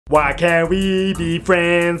Why can't we be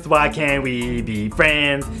friends? Why can't we be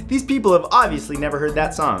friends? These people have obviously never heard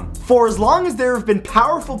that song. For as long as there have been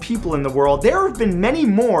powerful people in the world, there have been many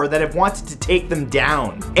more that have wanted to take them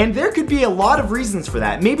down. And there could be a lot of reasons for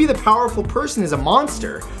that. Maybe the powerful person is a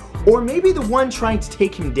monster, or maybe the one trying to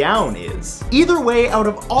take him down is. Either way, out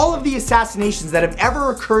of all of the assassinations that have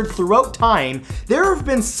ever occurred throughout time, there have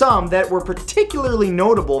been some that were particularly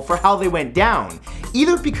notable for how they went down,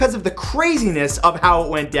 either because of the craziness of how it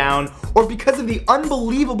went down, or because of the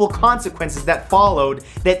unbelievable consequences that followed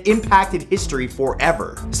that impacted history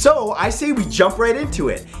forever. So I say we jump right into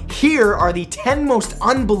it. Here are the 10 most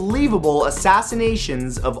unbelievable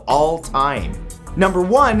assassinations of all time. Number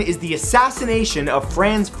 1 is the assassination of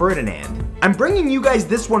Franz Ferdinand. I'm bringing you guys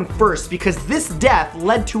this one first because this death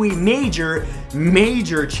led to a major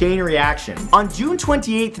chain reaction. On June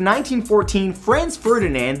 28, 1914, Franz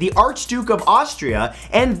Ferdinand, the Archduke of Austria,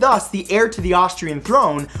 and thus the heir to the Austrian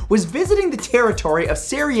throne, was visiting the territory of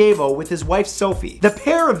Sarajevo with his wife Sophie. The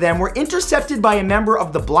pair of them were intercepted by a member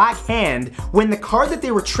of the Black Hand when the car that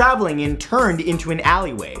they were traveling in turned into an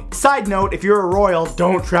alleyway. Side note, if you're a royal,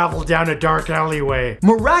 don't travel down a dark alleyway.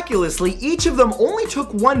 Miraculously, each of them only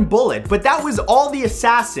took one bullet, but that was all the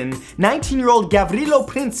assassin, 19-year-old Gavrilo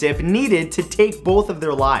Princip, needed to take both of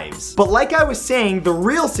their lives. But like I was saying, the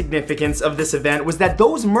real significance of this event was that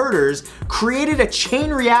those murders created a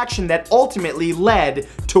chain reaction that ultimately led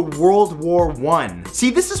to World War I.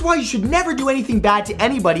 See, this is why you should never do anything bad to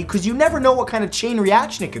anybody, because you never know what kind of chain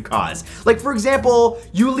reaction it could cause. Like, for example,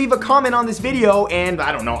 you leave a comment on this video and,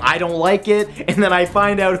 I don't know, I don't like it, and then I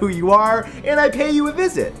find out who you are, and I pay you a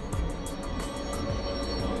visit.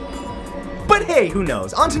 But hey, who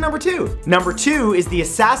knows? On to number 2. Number 2 is the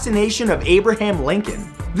assassination of Abraham Lincoln.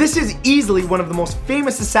 This is easily one of the most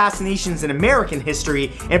famous assassinations in American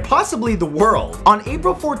history and possibly the world. On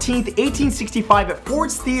April 14th, 1865 at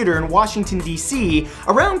Ford's Theater in Washington, D.C.,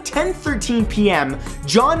 around 10:13 p.m.,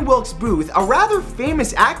 John Wilkes Booth, a rather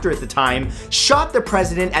famous actor at the time, shot the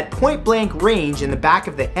president at point-blank range in the back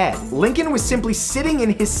of the head. Lincoln was simply sitting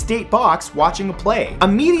in his state box watching a play.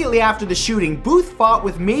 Immediately after the shooting, Booth fought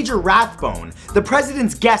with Major Rathbone, the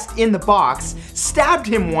president's guest in the box, stabbed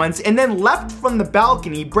him once, and then leapt from the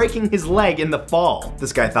balcony, breaking his leg in the fall.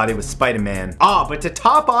 This guy thought he was Spider-Man. But to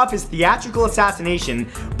top off his theatrical assassination,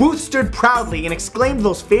 Booth stood proudly and exclaimed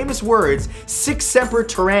those famous words, "Sic semper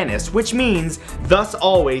tyrannis," which means, "thus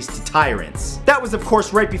always to tyrants." That was of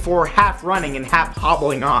course right before half running and half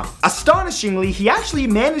hobbling off. Astonishingly, he actually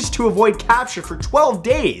managed to avoid capture for 12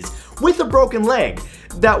 days with a broken leg.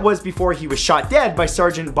 That was before he was shot dead by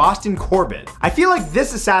Sergeant Boston Corbett. I feel like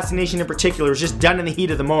this assassination in particular was just done in the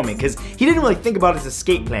heat of the moment because he didn't really think about his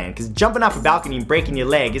escape plan, because jumping off a balcony and breaking your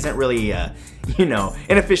leg isn't really, you know,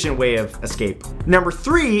 an efficient way of escape. Number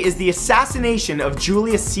 3 is the assassination of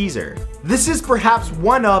Julius Caesar. This is perhaps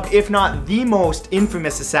one of, if not the most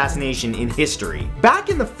infamous assassination in history. Back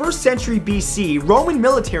in the 1st century BC, Roman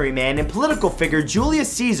military man and political figure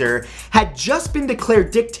Julius Caesar had just been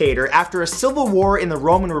declared dictator after a civil war in the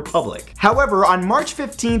Roman Republic. However, on March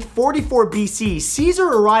 15th, 44 BC, Caesar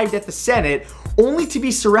arrived at the Senate only to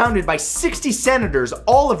be surrounded by 60 senators,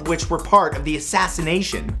 all of which were part of the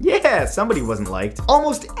assassination. Yeah, somebody wasn't liked.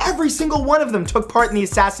 Almost every single one of them took part in the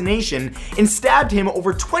assassination and stabbed him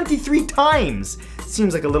over 23 times.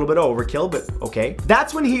 Seems like a little bit overkill, but okay.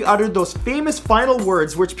 That's when he uttered those famous final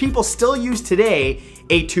words which people still use today,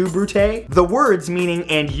 "Et tu, Brute?" The words meaning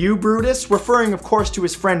 "and you, Brutus," referring of course to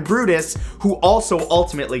his friend Brutus, who also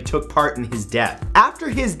ultimately took part in his death. After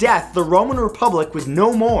his death, the Roman Republic was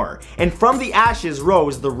no more, and from the ashes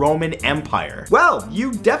rose the Roman Empire. Well,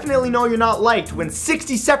 you definitely know you're not liked when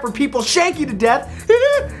 60 separate people shank you to death.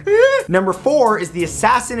 Number 4 is the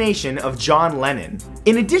assassination of John Lennon.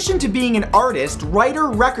 In addition to being an artist, writer,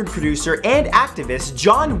 record producer, and activist,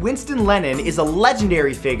 John Winston Lennon is a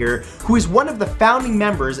legendary figure who is one of the founding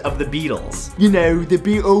members of the Beatles. You know, the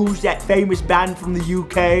Beatles, that famous band from the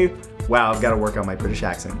UK. Wow, I've got to work on my British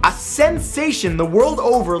accent. A sensation the world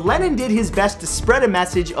over, Lennon did his best to spread a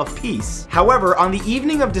message of peace. However, on the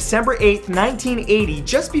evening of December 8th, 1980,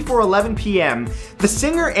 just before 11 p.m., the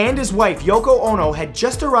singer and his wife, Yoko Ono, had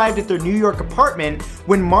just arrived at their New York apartment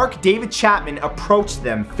when Mark David Chapman approached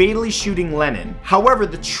them, fatally shooting Lennon. However,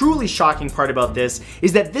 the truly shocking part about this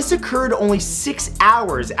is that this occurred only 6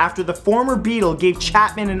 hours after the former Beatle gave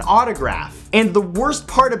Chapman an autograph. And the worst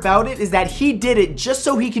part about it is that he did it just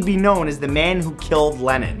so he could be known known as the man who killed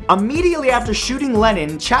Lenin. Immediately after shooting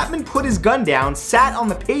Lenin, Chapman put his gun down, sat on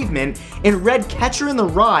the pavement, and read Catcher in the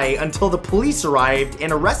Rye until the police arrived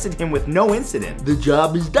and arrested him with no incident. The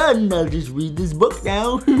job is done, I'll just read this book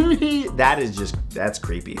now. That's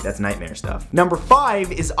creepy. That's nightmare stuff. Number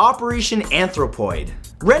 5 is Operation Anthropoid.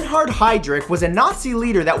 Reinhard Heydrich was a Nazi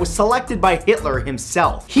leader that was selected by Hitler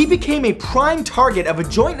himself. He became a prime target of a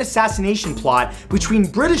joint assassination plot between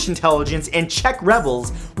British intelligence and Czech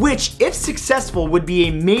rebels, which, if successful, would be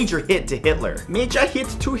a major hit to Hitler. Major hit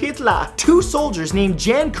to Hitler. 2 soldiers named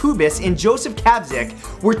Jan Kubis and Joseph Kabzik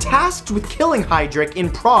were tasked with killing Heydrich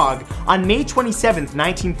in Prague on May 27,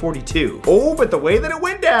 1942. Oh, but the way that it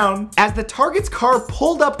went down. As the target's car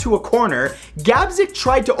pulled up to a corner, Kabzik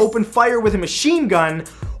tried to open fire with a machine gun,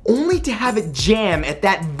 only to have it jam at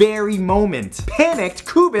that very moment. Panicked,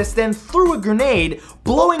 Kubis then threw a grenade,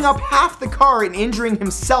 blowing up half the car and injuring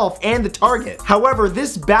himself and the target. However,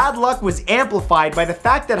 this bad luck was amplified by the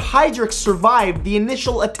fact that Heydrich survived the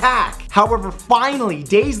initial attack. However, finally,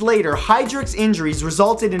 days later, Heydrich's injuries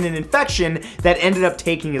resulted in an infection that ended up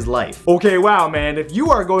taking his life. Okay, wow, man, if you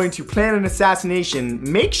are going to plan an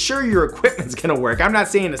assassination, make sure your equipment's gonna work. I'm not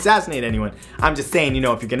saying assassinate anyone. I'm just saying, you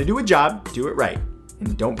know, if you're gonna do a job, do it right.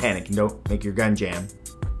 And don't panic, and don't make your gun jam.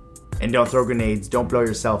 And don't throw grenades, don't blow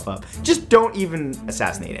yourself up. Just don't even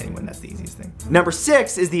assassinate anyone, that's the easiest thing. Number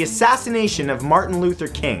 6 is the assassination of Martin Luther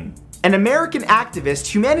King. An American activist,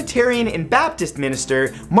 humanitarian, and Baptist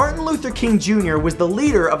minister, Martin Luther King Jr. was the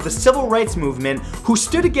leader of the civil rights movement who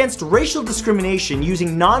stood against racial discrimination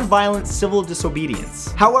using nonviolent civil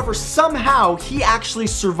disobedience. However, somehow he actually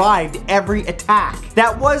survived every attack.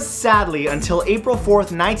 That was, sadly, until April 4th,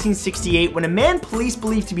 1968, when a man police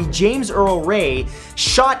believed to be James Earl Ray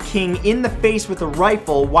shot King in the face with a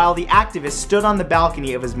rifle while the activist stood on the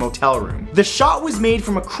balcony of his motel room. The shot was made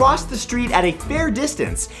from across the street at a fair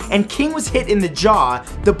distance, and King was hit in the jaw,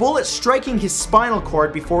 the bullet striking his spinal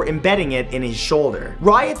cord before embedding it in his shoulder.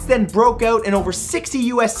 Riots then broke out in over 60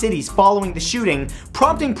 US cities following the shooting,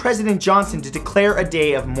 prompting President Johnson to declare a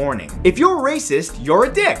day of mourning. If you're racist, you're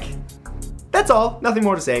a dick. That's all, nothing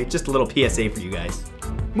more to say, just a little PSA for you guys.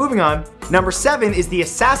 Moving on. Number 7 is the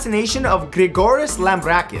assassination of Grigoris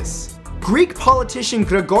Lambrakis. Greek politician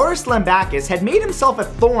Grigoris Lambrakis had made himself a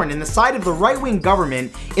thorn in the side of the right-wing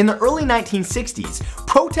government in the early 1960s,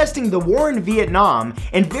 protesting the war in Vietnam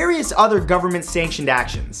and various other government-sanctioned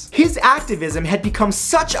actions. His activism had become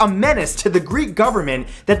such a menace to the Greek government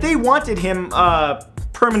that they wanted him,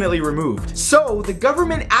 permanently removed. So the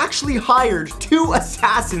government actually hired 2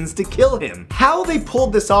 assassins to kill him. How they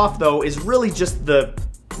pulled this off, though, is really just the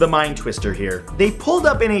mind twister here. They pulled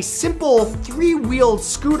up in a simple 3-wheeled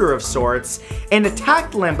scooter of sorts and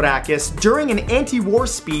attacked Lambrakis during an anti-war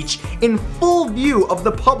speech in full view of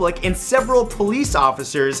the public and several police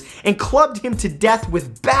officers and clubbed him to death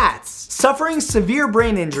with bats. Suffering severe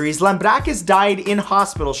brain injuries, Lambrakis died in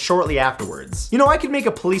hospital shortly afterwards. You know, I could make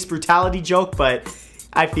a police brutality joke, but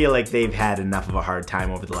I feel like they've had enough of a hard time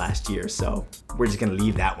over the last year, so we're just gonna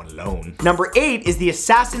leave that one alone. Number 8 is the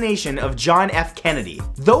assassination of John F. Kennedy.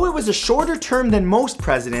 Though it was a shorter term than most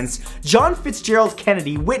presidents, John Fitzgerald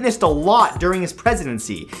Kennedy witnessed a lot during his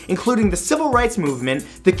presidency, including the civil rights movement,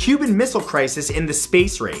 the Cuban Missile Crisis, and the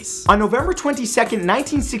space race. On November 22nd,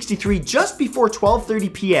 1963, just before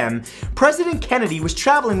 12:30 p.m., President Kennedy was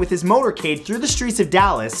traveling with his motorcade through the streets of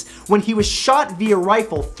Dallas when he was shot via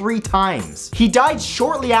rifle 3 times. He died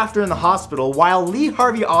shortly after in the hospital, while Lee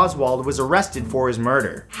Harvey Oswald was arrested for his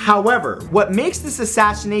murder. However, what makes this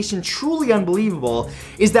assassination truly unbelievable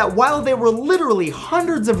is that while there were literally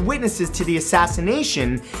hundreds of witnesses to the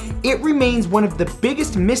assassination, it remains one of the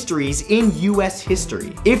biggest mysteries in US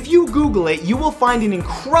history. If you Google it, you will find an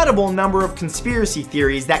incredible number of conspiracy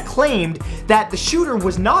theories that claimed that the shooter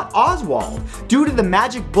was not Oswald due to the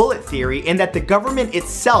magic bullet theory, and that the government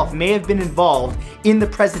itself may have been involved in the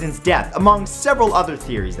president's death, among several other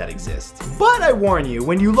theories that exist. But I warn you,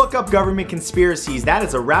 when you look up government conspiracies, that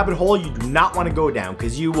is a rabbit hole you do not want to go down,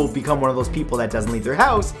 because you will become one of those people that doesn't leave their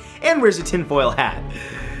house and wears a tinfoil hat.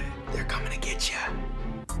 They're coming to get you.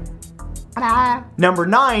 Number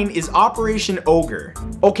 9 is Operation Ogre.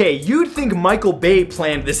 Okay, you'd think Michael Bay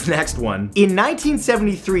planned this next one. In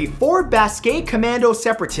 1973, 4 Basque commando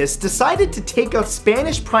separatists decided to take out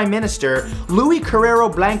Spanish Prime Minister Luis Carrero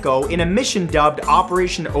Blanco in a mission dubbed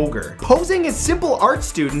Operation Ogre. Posing as simple art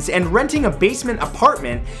students and renting a basement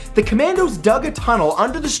apartment, the commandos dug a tunnel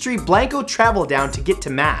under the street Blanco traveled down to get to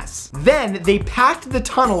Mass. Then, they packed the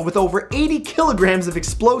tunnel with over 80 kilograms of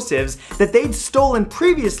explosives that they'd stolen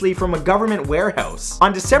previously from a government government warehouse.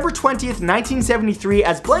 On December 20th, 1973,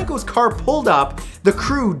 as Blanco's car pulled up, the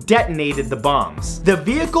crew detonated the bombs. The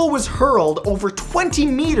vehicle was hurled over 20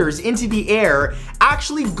 meters into the air,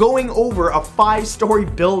 actually going over a 5-story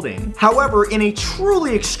building. However, in a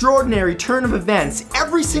truly extraordinary turn of events,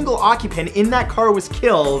 every single occupant in that car was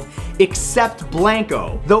killed except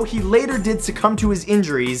Blanco, though he later did succumb to his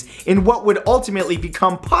injuries in what would ultimately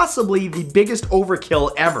become possibly the biggest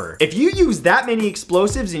overkill ever. If you use that many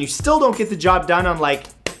explosives and you still don't get the job done on like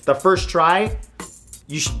the first try,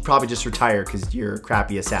 you should probably just retire because you're a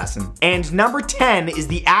crappy assassin. And number 10 is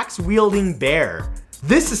the axe-wielding bear.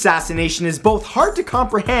 This assassination is both hard to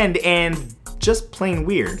comprehend and just plain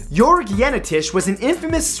weird. Jörg Jenetisch was an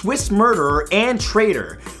infamous Swiss murderer and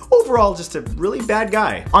traitor. Overall, just a really bad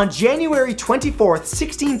guy. On January 24th,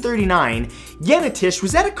 1639, Jenetisch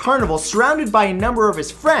was at a carnival surrounded by a number of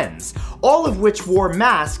his friends, all of which wore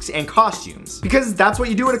masks and costumes. Because that's what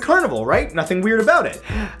you do at a carnival, right? Nothing weird about it.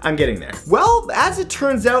 I'm getting there. Well, as it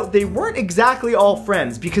turns out, they weren't exactly all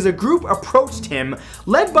friends because a group approached him,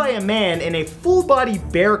 led by a man in a full-body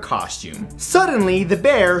bear costume. Suddenly, the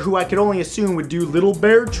bear, who I could only assume would do little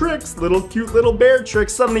bear tricks, little cute little bear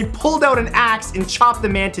tricks, suddenly pulled out an axe and chopped the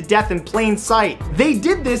man to death in plain sight. They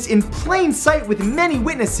did this in plain sight with many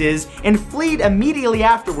witnesses and fled immediately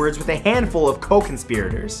afterwards with a handful of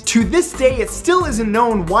co-conspirators. To this day, it still isn't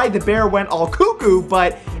known why the bear went all cuckoo,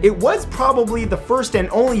 but it was probably the first and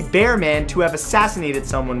only bear man to have assassinated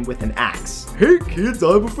someone with an axe. Hey kids,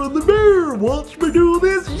 I'm a friendly bear, watch me do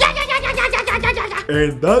this.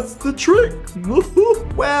 And that's the trick.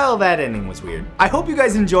 Well, that ending was weird. I hope you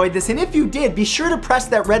guys enjoyed this, and if you did, be sure to press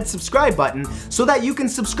that red subscribe button so that you can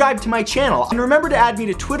subscribe to my channel. And remember to add me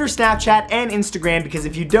to Twitter, Snapchat, and Instagram, because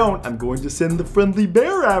if you don't, I'm going to send the friendly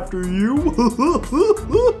bear after you.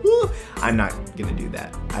 I'm not gonna do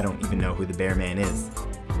that. I don't even know who the bear man is,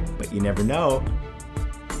 but you never know.